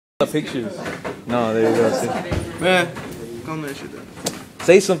Pictures. No, there you go. See. Man, calm that shit down.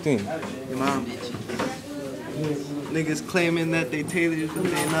 Say something. Your mom. Niggas claiming that they Taylors, but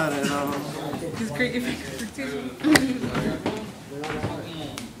they not at all. Just creaking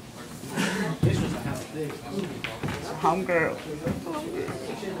Home girl.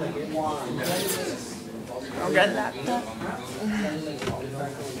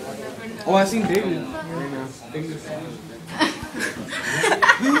 Oh, I seen David.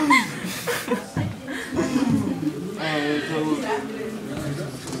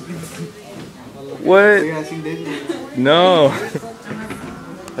 What? Yeah, I seen David. No.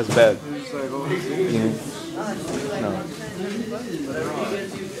 That's bad. It's like, oh, No.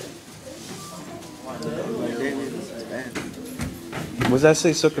 like David, it's bad. What's that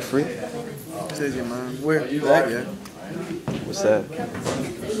say? Sucker free? Says your mom. Where? You that? Yeah. What's that?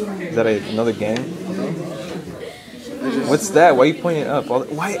 Is that another gang? What's that? Why are you pointing up?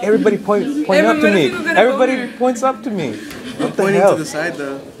 Why everybody pointing up to me? Everybody points up to me. What the Pointing hell? to the side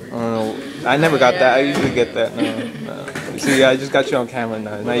though. I never got that. I usually get that. No. You see, I just got you on camera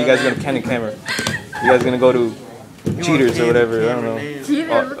now. Now you guys are gonna Canon camera. You guys gonna go to Cheaters or whatever. I don't know. Cheaters?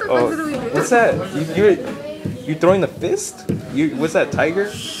 What the fuck do we do? What's that? You throwing the fist? What's that? Tiger?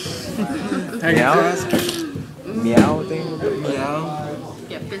 Meow? Meow thing? Meow.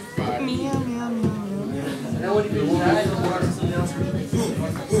 Get fisted. Meow, meow, meow.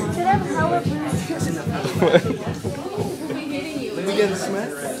 Should have hella Let me get a smack.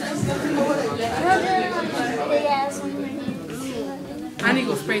 big ass one. I need to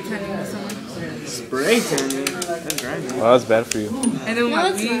go spray tanning with someone. Spray tanning. That's grinding. Well, that's bad for you. And then No, my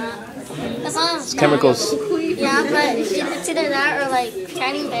it's weed. not. That's not It's chemicals. Yeah, but it's either that or like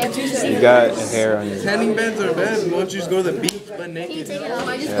tanning beds or You something. got hair on you. Tanning beds are bad. Why don't you just go to the beach but You naked? take it off.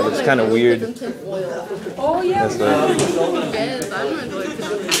 Yeah, it's kind of weird. Oh, yeah. That's like, Yes, I'm gonna go to the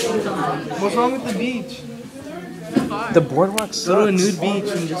What's wrong with the beach? the boardwalk Go to a sucks. nude beach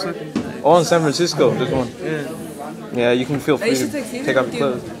and just fucking. Oh, in San Francisco, this one. Yeah. Yeah, you can feel free to take off your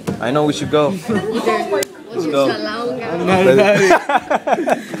clothes. I know we should go. Let's go. I'm not about it.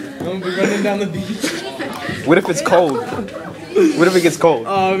 Don't be running down the beach. What if it's cold? What if it gets cold?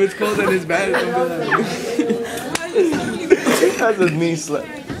 Oh, if it's cold and it's bad, it's gonna be like. That's a knee slap.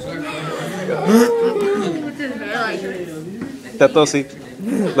 with his hair like Te tosí.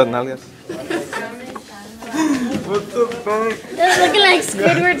 Las nalgas. What the fuck? It's looking like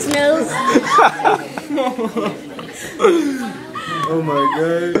Squidward's nose. Oh my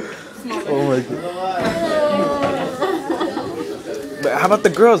god. Oh my god. But how about the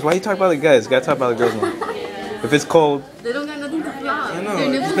girls? Why you talking about the guys? Gotta talk about the girls now. If it's cold, they don't got nothing to flop. I know.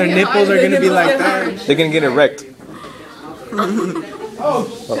 Their nipples are gonna be like that. they're gonna get erect. It's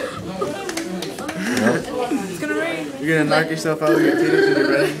gonna rain. You're gonna knock yourself out with your titties when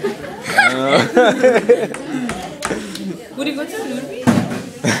you're ready. Would you go to the nude beach?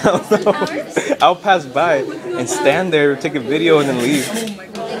 I'll pass by and stand there, take a video, and then leave. Oh my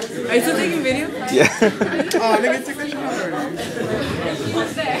god. Are you still taking video? Yeah. Oh, nigga, take that shit out already.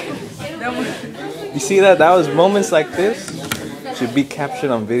 That one. You see that? That was moments like this should be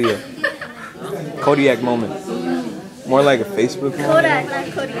captured on video. Kodiak moment. More like a Facebook moment. Kodak, not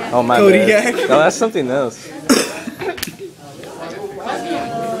Kodiak. Oh my Kodiak. bad. No, that's something else.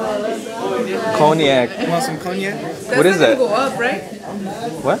 Cognac. You want some cognac? What is that? Go up, right?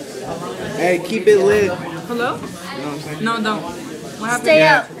 What? Hey, keep it lit. Hello? You know what I'm saying? No, don't. What happened? Stay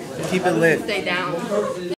up. Keep it lit. Stay down.